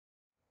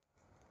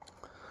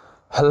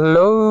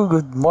Hello,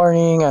 good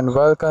morning, and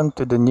welcome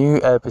to the new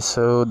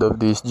episode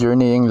of this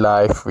Journeying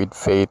Life with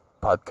Faith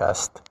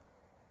podcast.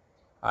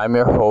 I'm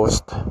your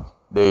host,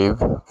 Dave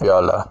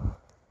Viola,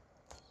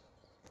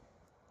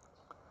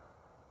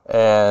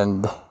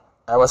 and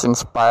I was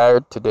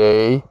inspired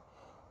today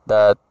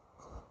that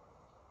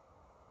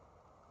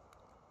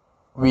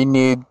we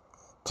need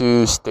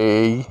to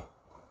stay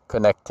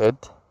connected,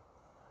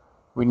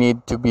 we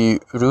need to be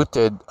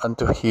rooted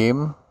unto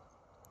Him,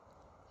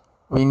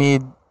 we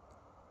need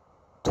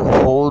to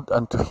hold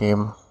unto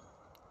Him.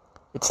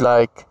 It's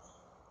like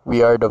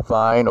we are the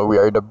vine or we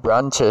are the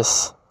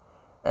branches,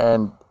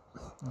 and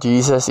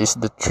Jesus is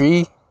the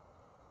tree.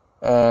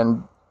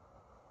 And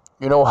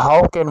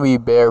how can we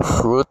bear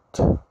fruit?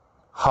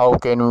 How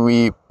can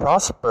we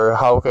prosper?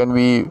 How can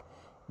we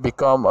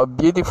become a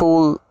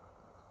beautiful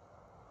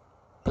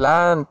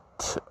plant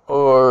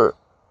or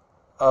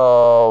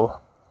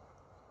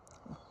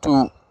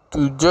to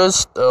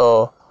just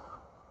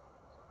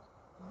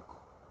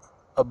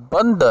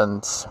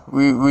abundance?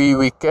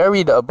 We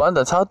carry the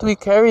abundance. How do we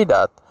carry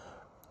that?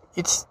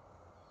 It's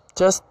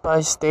just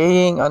by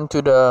staying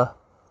unto the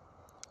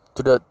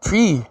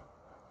tree.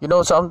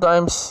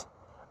 Sometimes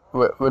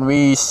when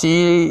we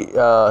see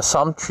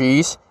some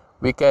trees,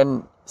 we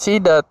can see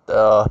that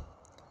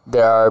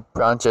there are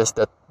branches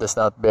that does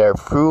not bear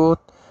fruit.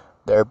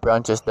 There are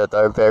branches that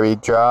are very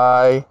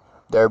dry.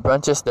 There are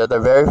branches that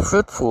are very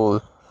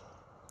fruitful.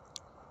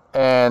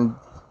 And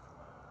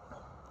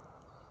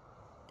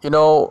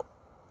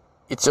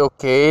it's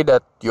okay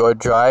that you are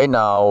dry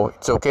now.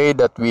 It's okay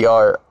that we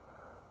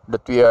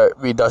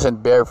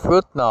doesn't bear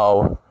fruit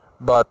now.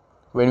 But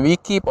when we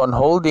keep on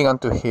holding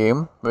onto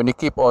Him, when we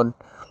keep on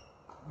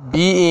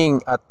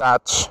being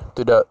attached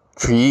to the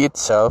tree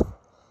itself,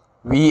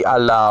 we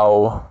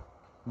allow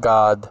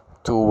God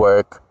to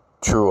work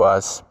through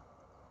us.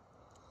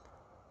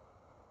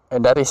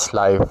 And that is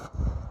life.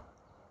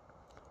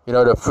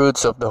 The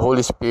fruits of the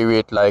Holy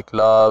Spirit, like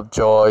love,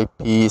 joy,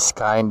 peace,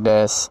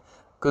 kindness,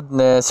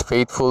 goodness,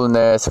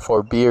 faithfulness,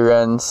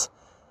 forbearance,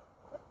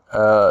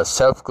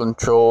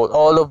 self-control,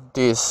 all of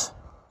these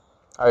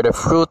are the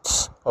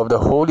fruits of the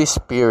Holy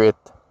Spirit.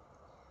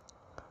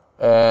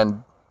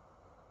 And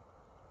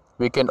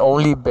we can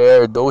only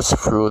bear those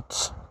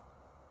fruits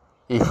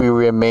if we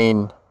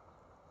remain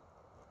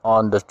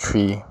on the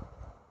tree.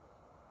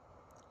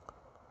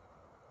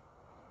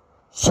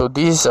 So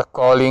this is a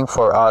calling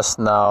for us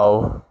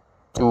now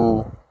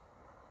to,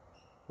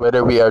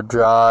 whether we are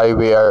dry,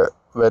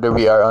 whether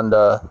we are on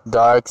the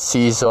dark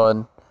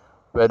season,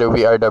 whether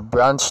we are the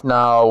branch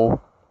now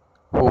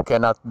who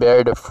cannot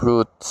bear the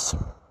fruits,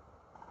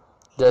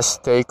 just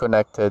stay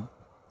connected.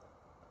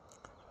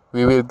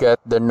 We will get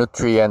the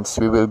nutrients,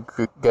 we will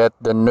get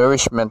the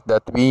nourishment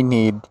that we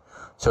need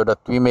so that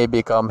we may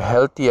become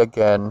healthy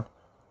again,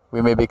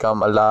 we may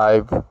become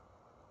alive,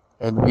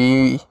 and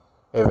we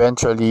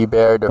eventually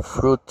bear the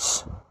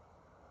fruits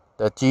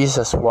that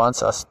Jesus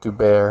wants us to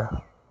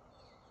bear,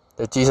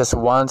 that Jesus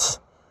wants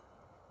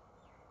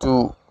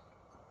to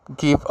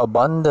give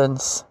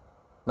abundance,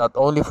 not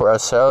only for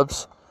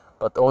ourselves,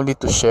 but only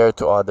to share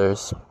to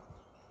others.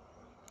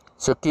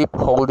 So keep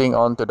holding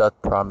on to that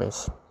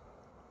promise.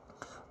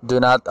 Do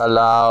not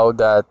allow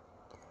that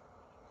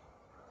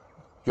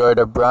you're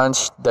the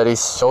branch that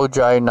is so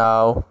dry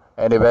now,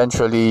 and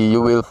eventually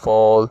you will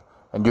fall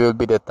and you will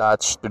be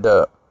detached to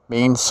the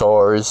main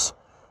source,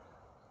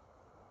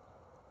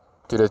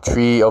 to the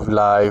tree of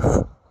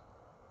life.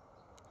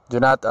 Do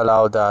not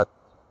allow that.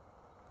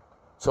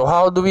 So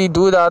how do we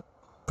do that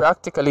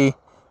practically?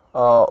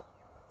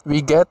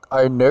 We get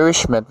our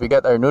nourishment, we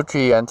get our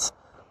nutrients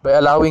by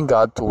allowing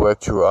God to work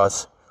through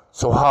us.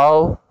 So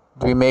how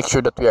do we make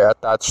sure that we are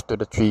attached to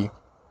the tree?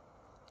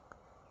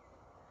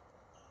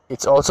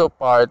 It's also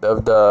part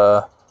of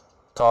the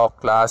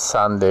talk last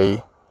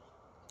Sunday.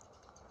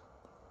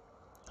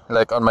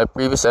 Like on my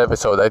previous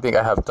episode, I think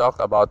I have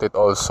talked about it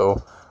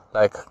also.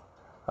 Like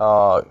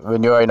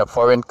when you are in a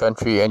foreign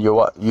country and you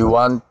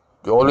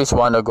always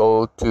want to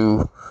go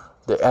to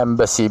the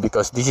embassy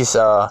because this is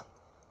a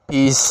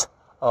piece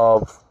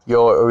of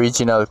your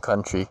original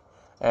country.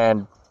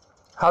 And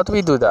how do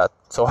we do that?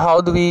 So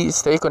how do we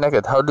stay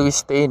connected? How do we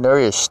stay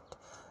nourished?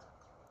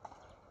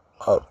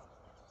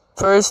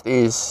 First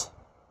is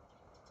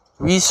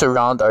we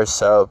surround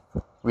ourselves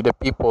with the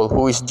people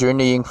who is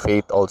journeying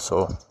faith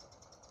also.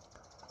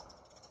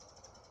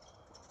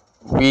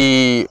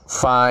 We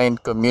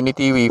find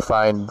community, we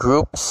find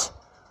groups,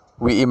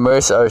 we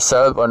immerse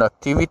ourselves on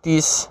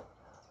activities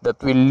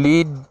that will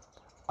lead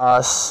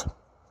us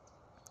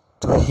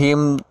to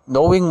Him,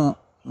 knowing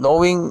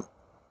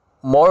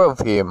more of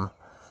Him.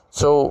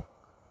 So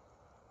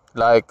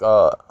like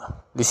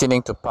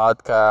listening to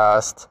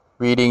podcasts,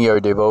 reading your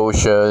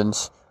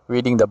devotions,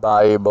 reading the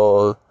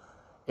Bible,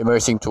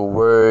 immersing to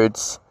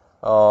words,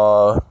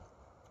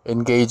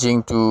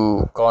 engaging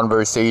to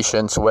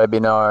conversations,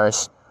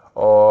 webinars,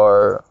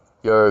 or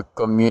your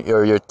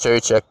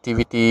church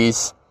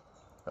activities,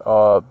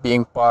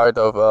 being part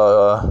of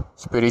a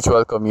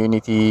spiritual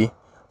community.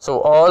 So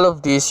all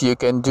of this you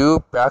can do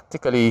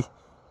practically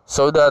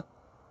so that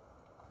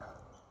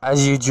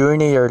As you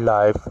journey your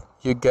life,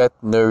 you get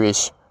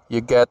nourished,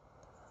 you get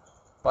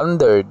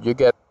pondered, you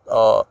get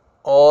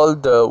all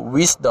the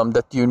wisdom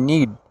that you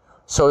need,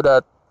 so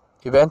that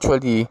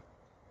eventually,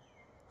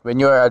 when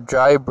you are a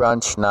dry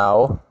branch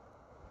now,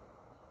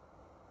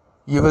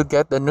 you will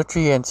get the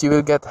nutrients, you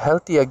will get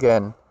healthy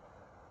again.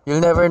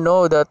 You'll never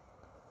know that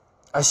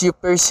as you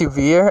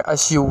persevere,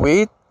 as you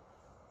wait,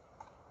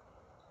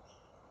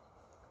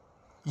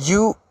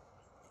 you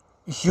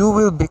you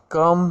will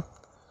become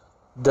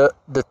the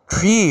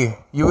tree.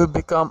 You will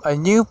become a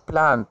new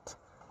plant.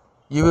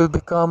 You will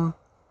become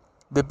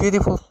the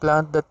beautiful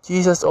plant that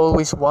Jesus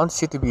always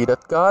wants you to be,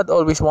 that God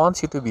always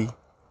wants you to be.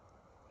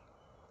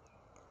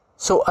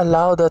 So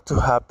allow that to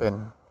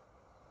happen.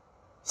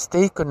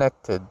 Stay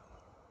connected.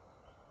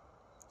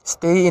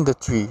 Stay in the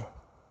tree.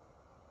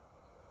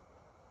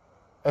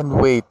 And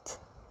wait.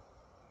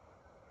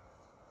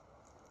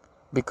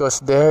 Because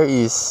there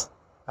is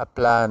a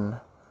plan.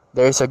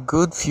 There is a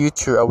good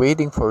future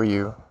awaiting for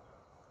you.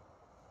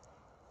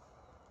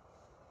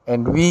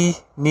 And we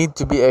need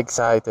to be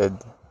excited.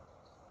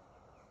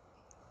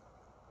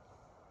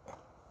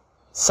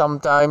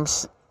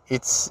 Sometimes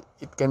it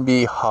can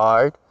be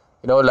hard,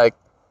 like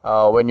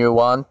when you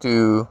want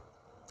to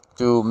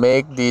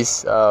make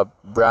this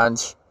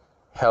branch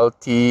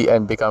healthy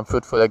and become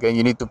fruitful again.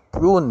 You need to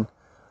prune.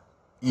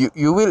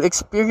 You will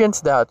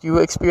experience that. You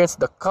will experience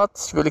the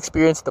cuts. You will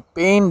experience the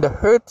pain, the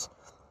hurt,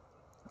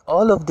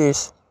 all of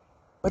this.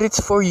 But it's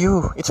for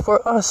you. It's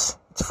for us.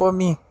 It's for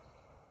me.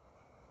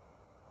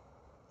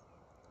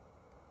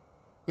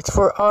 It's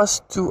for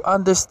us to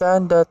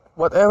understand that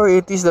whatever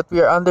it is that we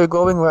are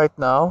undergoing right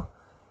now,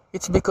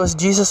 it's because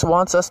Jesus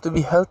wants us to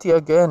be healthy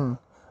again.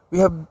 We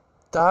have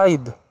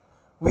died.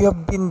 We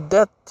have been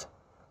dead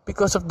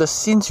because of the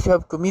sins we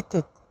have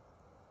committed,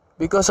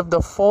 because of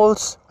the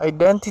false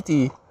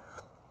identity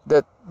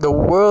that the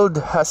world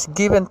has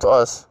given to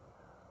us.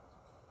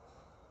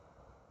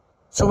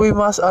 So we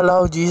must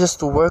allow Jesus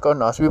to work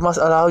on us. We must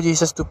allow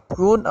Jesus to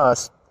prune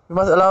us. We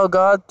must allow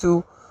God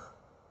to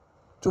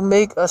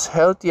make us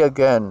healthy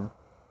again.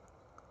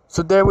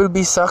 So there will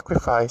be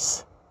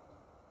sacrifice.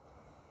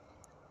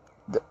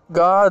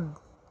 God,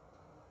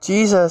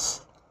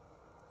 Jesus,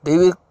 they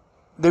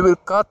will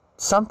cut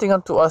something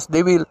unto us.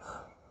 They will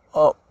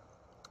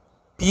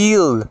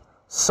peel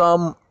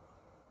some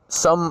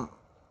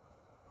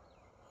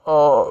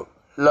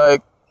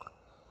like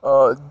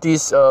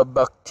this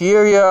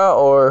bacteria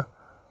or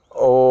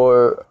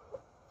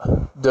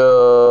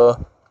the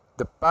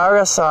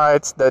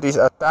parasites that is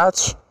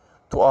attached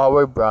to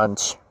our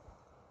branch.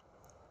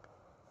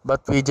 But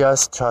we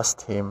just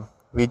trust Him.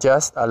 We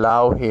just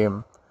allow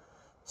Him,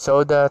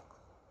 so that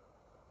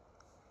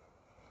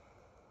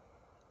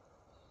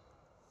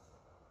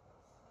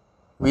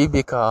we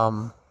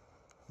become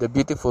the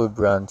beautiful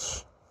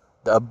branch,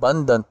 the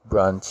abundant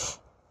branch,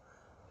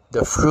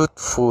 the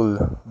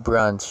fruitful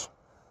branch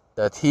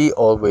that He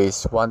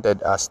always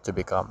wanted us to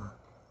become.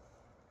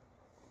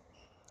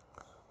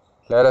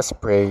 Let us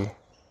pray.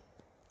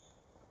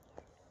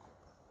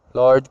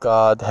 Lord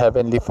God,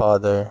 Heavenly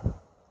Father,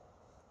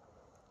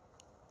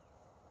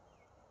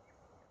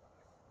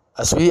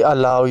 as we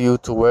allow You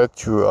to work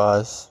through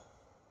us,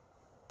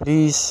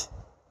 please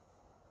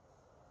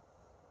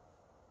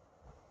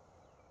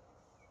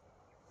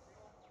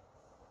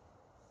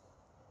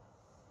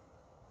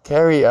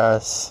carry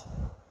us.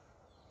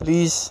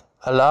 Please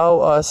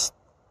allow us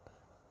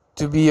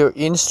to be Your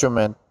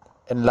instrument.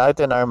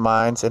 Enlighten our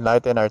minds,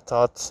 enlighten our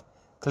thoughts,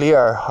 clear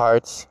our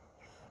hearts,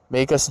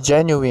 make us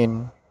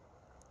genuine,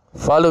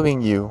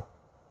 following You.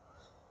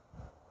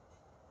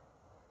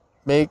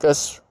 Make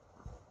us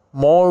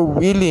more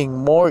willing,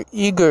 more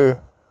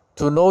eager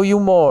to know You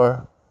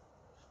more,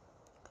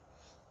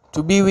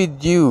 to be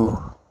with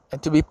You,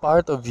 and to be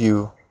part of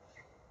You.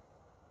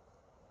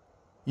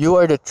 You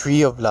are the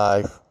tree of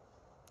life.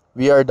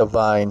 We are the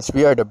vines,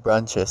 we are the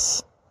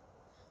branches.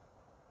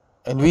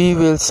 And we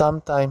will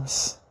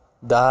sometimes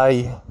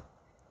die.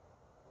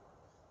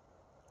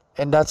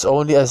 And that's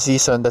only a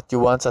season that You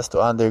want us to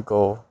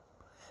undergo.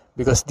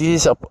 Because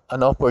this is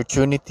an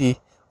opportunity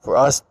for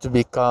us to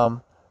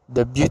become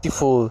the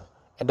beautiful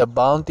and the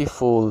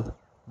bountiful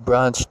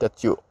branch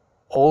that you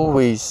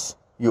always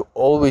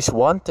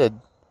wanted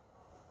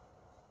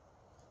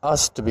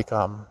us to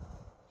become.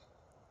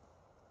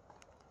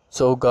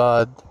 So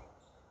God,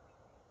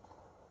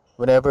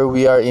 whenever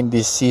we are in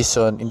this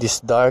season, in these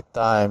dark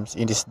times,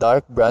 in these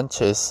dark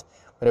branches,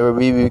 whenever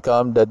we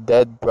become the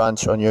dead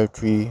branch on Your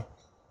tree,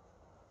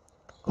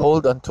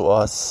 hold unto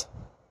us.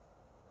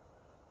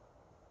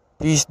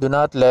 Please do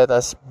not let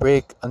us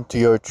break unto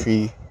Your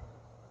tree.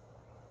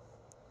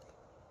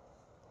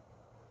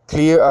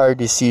 Clear our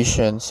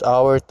decisions,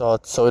 our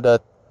thoughts, so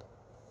that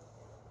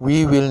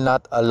we will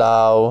not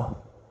allow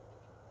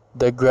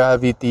the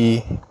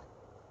gravity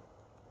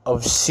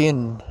of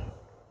sin.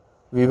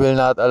 We will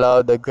not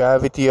allow the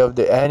gravity of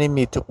the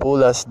enemy to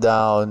pull us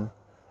down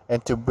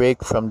and to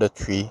break from the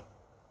tree.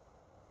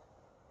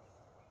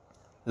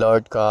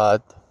 Lord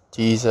God,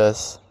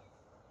 Jesus,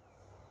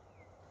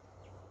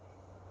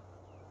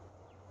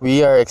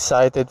 We are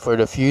excited for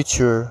the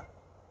future,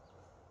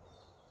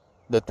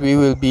 that we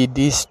will be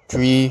this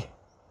tree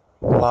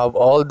who have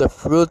all the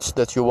fruits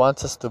that you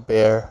want us to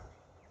bear,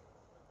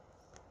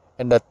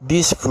 and that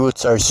these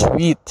fruits are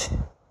sweet,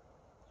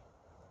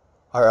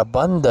 are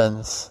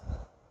abundance,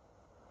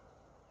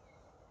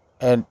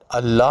 and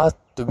a lot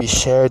to be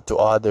shared to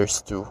others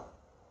too.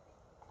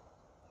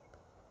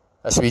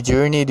 As we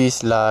journey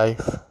this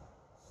life,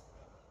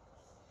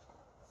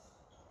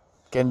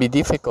 can be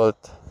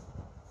difficult.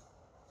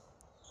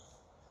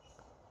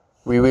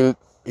 We will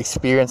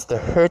experience the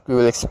hurt, we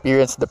will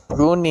experience the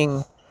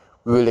pruning,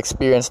 we will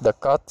experience the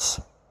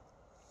cuts.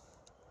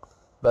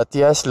 But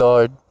yes,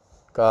 Lord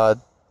God,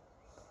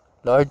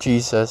 Lord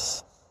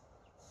Jesus,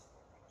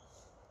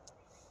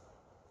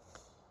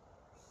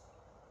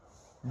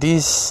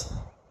 these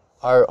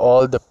are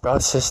all the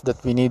process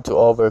that we need to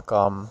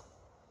overcome,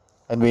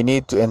 and we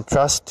need to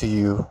entrust to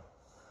you,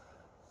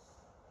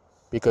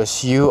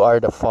 because you are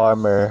the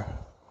farmer,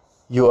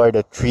 you are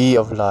the tree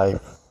of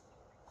life.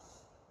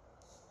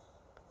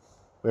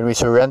 When we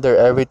surrender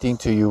everything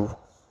to you,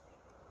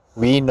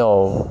 we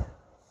know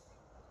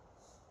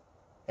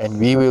and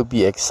we will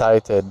be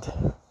excited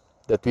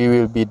that we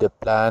will be the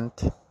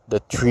plant, the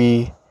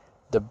tree,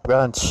 the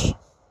branch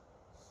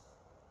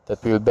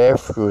that will bear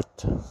fruit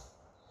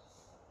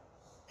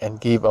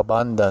and give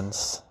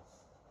abundance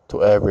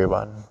to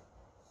everyone.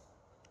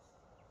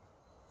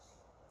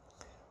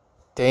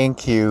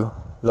 Thank you,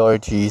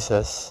 Lord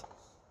Jesus,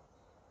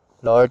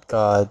 Lord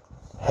God,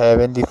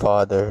 Heavenly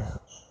Father,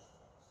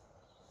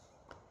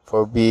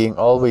 for being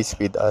always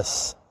with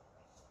us.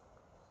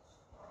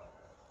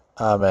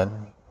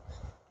 Amen.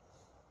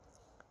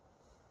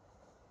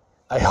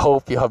 I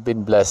hope you have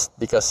been blessed,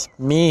 because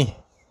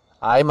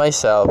I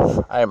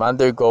myself, I am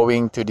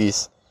undergoing to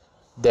this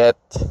death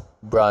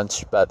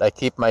branch, but I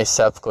keep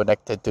myself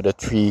connected to the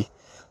tree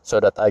so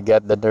that I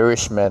get the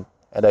nourishment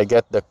and I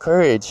get the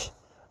courage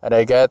and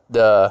I get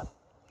the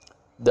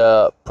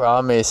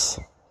promise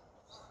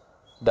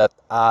that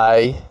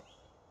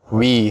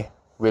we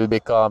will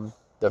become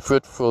the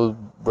fruitful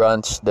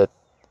branch that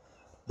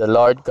the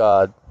Lord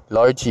God,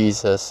 Lord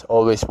Jesus,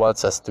 always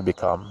wants us to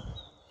become.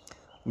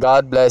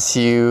 God bless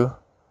you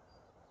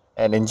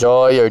and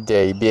enjoy your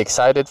day. Be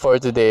excited for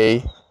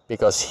today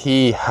because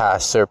He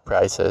has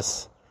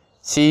surprises.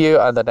 See you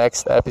on the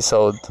next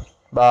episode.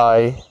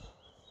 Bye.